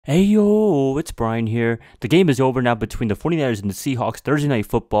Hey yo, it's Brian here. The game is over now between the 49ers and the Seahawks, Thursday Night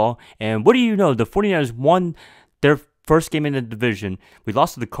Football. And what do you know? The 49ers won their first game in the division. We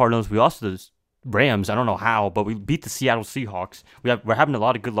lost to the Cardinals. We lost to the Rams. I don't know how, but we beat the Seattle Seahawks. We're having a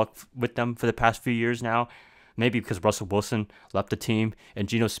lot of good luck with them for the past few years now. Maybe because Russell Wilson left the team and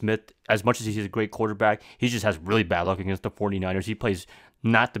Geno Smith, as much as he's a great quarterback, he just has really bad luck against the 49ers. He plays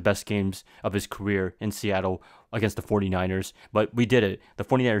not the best games of his career in Seattle against the 49ers, but we did it. The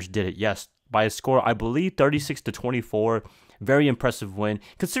 49ers did it, yes, by a score, I believe, 36-24. Very impressive win,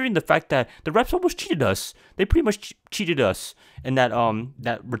 considering the fact that the refs almost cheated us. They pretty much cheated us in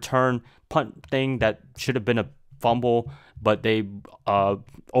that return punt thing that should have been a fumble, but they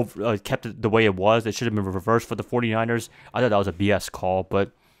kept it the way it was. It should have been reversed for the 49ers. I thought that was a BS call,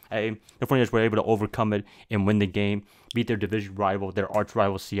 but hey, the 49ers were able to overcome it and win the game, beat their division rival, their arch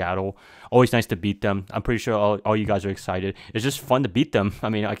rival Seattle. Always nice to beat them. I'm pretty sure all you guys are excited. It's just fun to beat them. I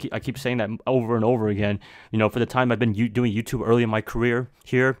mean, I keep saying that over and over again. You know, for the time I've been doing YouTube early in my career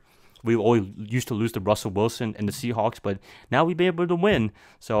here, we always used to lose to Russell Wilson and the Seahawks, but now we've been able to win.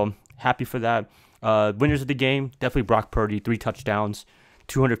 So happy for that. Winners of the game, definitely Brock Purdy, 3 touchdowns,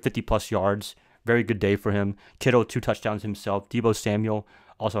 250 plus yards. Very good day for him. Kittle, 2 touchdowns himself. Deebo Samuel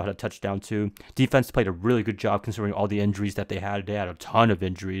also had a touchdown too. Defense played a really good job considering all the injuries that they had. They had a ton of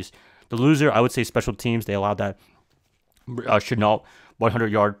injuries. The loser, I would say special teams. They allowed that Chenault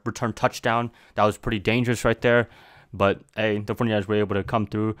 100-yard return touchdown. That was pretty dangerous right there. But hey, the 49ers were able to come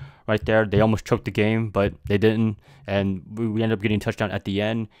through right there. They almost choked the game, but they didn't. And we ended up getting a touchdown at the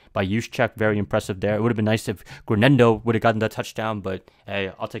end by Juszczyk. Very impressive there. It would have been nice if Grenendo would have gotten that touchdown, but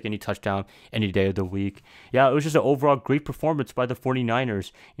hey, I'll take any touchdown any day of the week. Yeah, it was just an overall great performance by the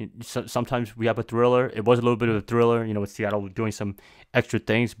 49ers. Sometimes we have a thriller. It was a little bit of a thriller, you know, with Seattle doing some extra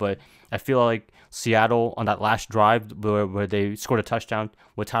things, but I feel like Seattle on that last drive where they scored a touchdown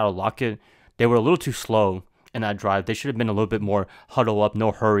with Tyler Lockett, they were a little too slow in that drive. They should have been a little bit more huddle up,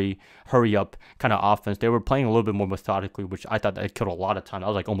 no hurry up kind of offense. They were playing a little bit more methodically, which I thought that killed a lot of time. That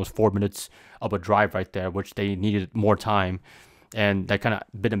was like almost 4 minutes of a drive right there, which they needed more time. And that kind of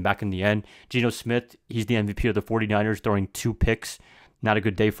bit him back in the end. Geno Smith, he's the MVP of the 49ers, throwing 2 picks. Not a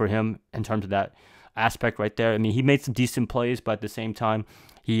good day for him in terms of that aspect right there. I mean, he made some decent plays, but at the same time,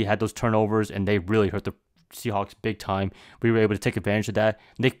 he had those turnovers, and they really hurt the Seahawks big time. We were able to take advantage of that.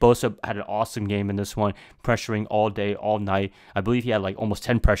 Nick Bosa had an awesome game in this one, pressuring all day, all night. I believe he had like almost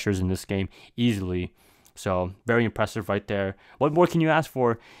 10 pressures in this game easily. So very impressive right there. What more can you ask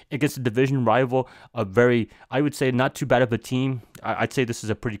for against a division rival? A very, I would say, not too bad of a team. I'd say this is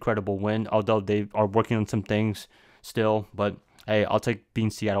a pretty credible win, although they are working on some things still. But hey, I'll take being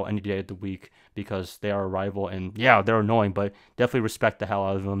Seattle any day of the week because they are a rival, and yeah, they're annoying, but definitely respect the hell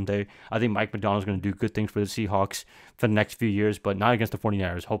out of them. I think Mike Macdonald's going to do good things for the Seahawks for the next few years, but not against the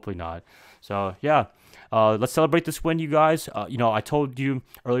 49ers, hopefully not. So yeah, let's celebrate this win, you guys. You know, I told you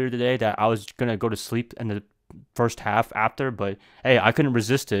earlier today that I was going to go to sleep in the first half after, but hey, I couldn't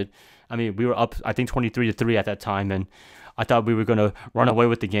resist it. I mean, we were up, I think 23-3 at that time, and I thought we were going to run away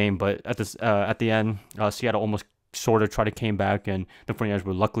with the game, but at the end, Seattle almost sort of tried to came back, and the 49ers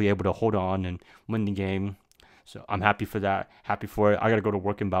were luckily able to hold on and win the game. So I'm happy for that. Happy for it. I got to go to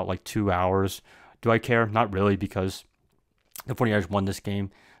work in about like 2 hours. Do I care? Not really, because the 49ers won this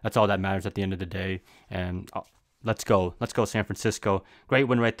game. That's all that matters at the end of the day. And let's go. Let's go, San Francisco. Great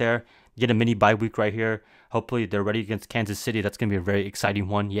win right there. Get a mini bye week right here. Hopefully they're ready against Kansas City. That's going to be a very exciting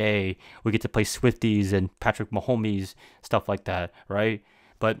one. Yay. We get to play Swifties and Patrick Mahomes, stuff like that, right?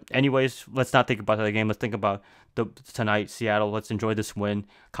 But anyways, let's not think about that game. Let's think about tonight, Seattle. Let's enjoy this win.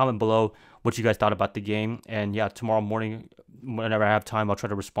 Comment below what you guys thought about the game. And yeah, tomorrow morning, whenever I have time, I'll try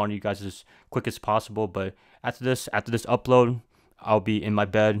to respond to you guys as quick as possible. But after this upload, I'll be in my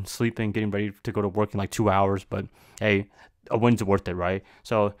bed, sleeping, getting ready to go to work in like 2 hours. But hey, a win's worth it, right?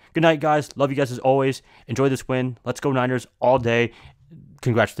 So good night, guys. Love you guys as always. Enjoy this win. Let's go Niners all day.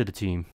 Congrats to the team.